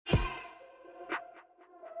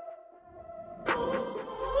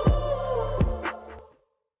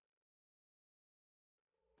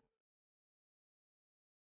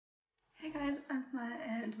Hey guys, I'm Smut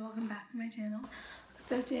and welcome back to my channel.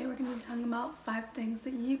 So today we're going to be talking about 5 things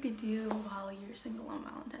that you could do while you're single on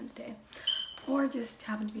Valentine's Day. Or just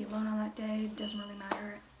happen to be alone on that day, doesn't really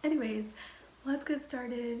matter. Anyways, let's get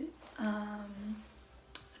started.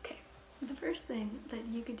 Okay, the first thing that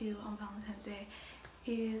you could do on Valentine's Day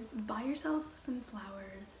is buy yourself some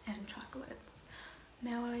flowers and chocolates.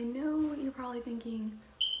 Now I know you're probably thinking,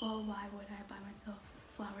 well, why would I buy myself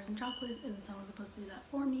flowers and chocolates? Isn't someone supposed to do that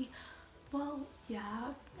for me? Well,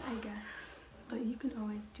 yeah, I guess, but you can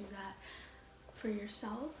always do that for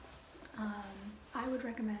yourself. I would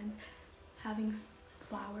recommend having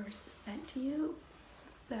flowers sent to you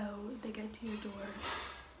so they get to your door,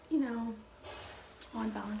 you know,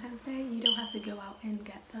 on Valentine's Day. You don't have to go out and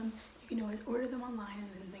get them. You can always order them online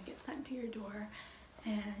and then they get sent to your door,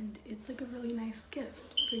 and it's like a really nice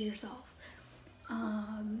gift for yourself.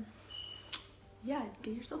 Yeah,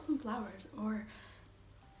 get yourself some flowers or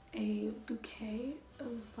a bouquet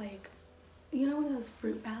of, like, you know, one of those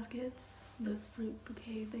fruit baskets, those fruit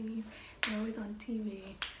bouquet thingies. They're always on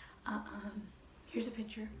TV. Here's a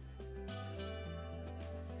picture.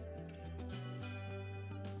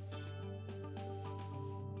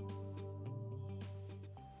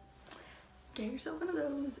 Get yourself one of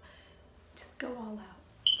those. Just go all out.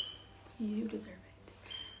 You deserve it.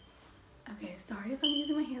 Okay, sorry if I'm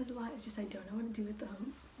using my hands a lot, it's just I don't know what to do with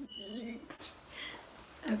them.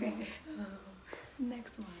 Okay,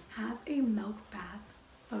 next one. Have a milk bath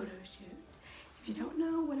photo shoot. If you don't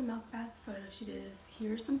know what a milk bath photo shoot is,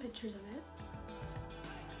 here are some pictures of it.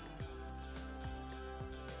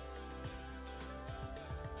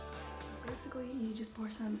 Basically, you just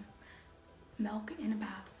pour some milk in a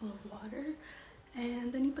bath full of water,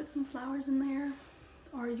 and then you put some flowers in there,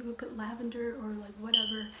 or you could put lavender or like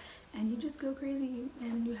whatever, and you just go crazy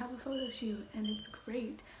and you have a photo shoot, and it's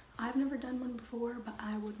great. I've never done one before, but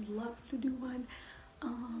I would love to do one.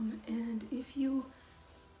 And if you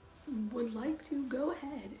would like to, go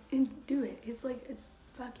ahead and do it. It's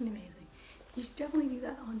fucking amazing. You should definitely do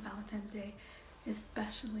that on Valentine's Day,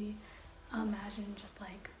 especially. Imagine just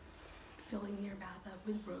like filling your bath up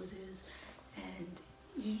with roses and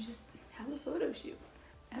you just have a photo shoot.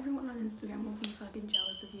 Everyone on Instagram will be fucking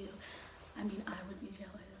jealous of you. I mean, I would be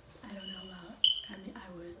jealous. I don't know about, I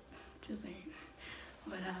would, just saying.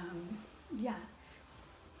 But yeah.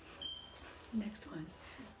 Next one,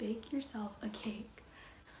 bake yourself a cake.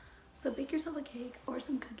 So bake yourself a cake or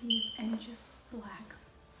some cookies and just relax.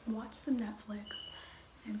 Watch some Netflix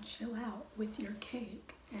and chill out with your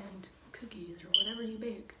cake and cookies or whatever you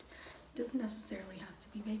baked. It doesn't necessarily have to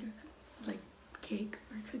be like cake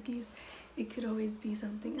or cookies. It could always be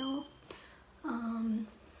something else. But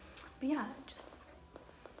yeah, just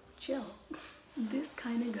chill. This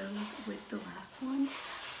kind of goes with the last one,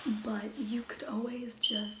 but you could always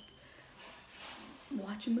just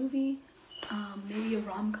watch a movie, maybe a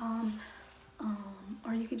rom-com,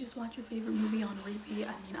 or you could just watch your favorite movie on repeat.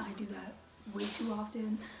 I mean, I do that way too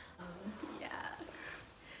often. Yeah,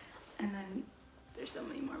 and then there's so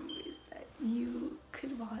many more movies that you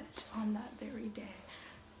could watch on that very day.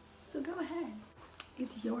 So go ahead,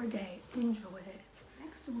 it's your day, enjoy it.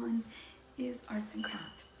 Next one is arts and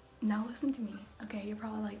crafts. Now listen to me, okay? You're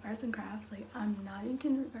probably like, arts and crafts, like, I'm not in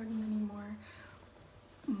kindergarten anymore.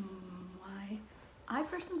 Why? I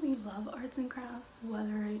personally love arts and crafts,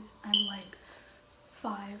 whether I'm like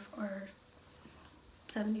 5 or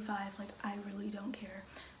 75, like, I really don't care.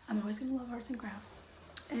 I'm always gonna love arts and crafts.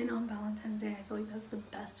 And on Valentine's Day, I feel like that's the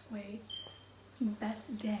best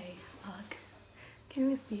day, fuck. Can't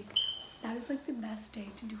even speak. That is like the best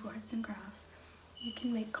day to do arts and crafts. You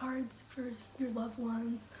can make cards for your loved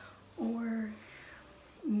ones or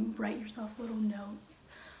write yourself little notes.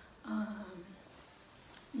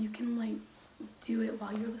 You can like do it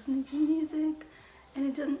while you're listening to music, and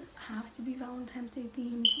it doesn't have to be Valentine's Day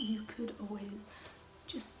themed. You could always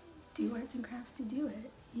just do arts and crafts to do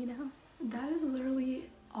it, you know? That is literally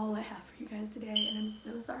all I have for you guys today, and I'm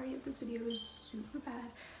so sorry if this video is super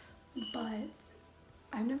bad, but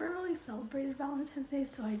I've never really celebrated Valentine's Day,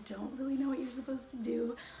 so I don't really know what you're supposed to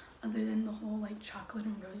do other than the whole like chocolate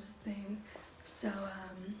and roses thing. So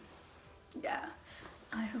yeah,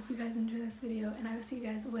 I hope you guys enjoy this video, and I will see you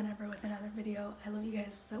guys whenever with another video. I love you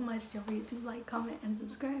guys so much. Don't forget to like, comment, and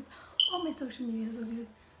subscribe. All my social medias will be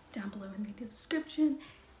down below in the description,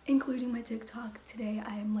 including my TikTok. Today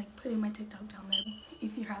I am like putting my TikTok down there.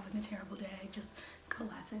 If you're having a terrible day, just go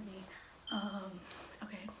laugh at me.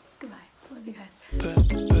 Okay, goodbye. Love you guys.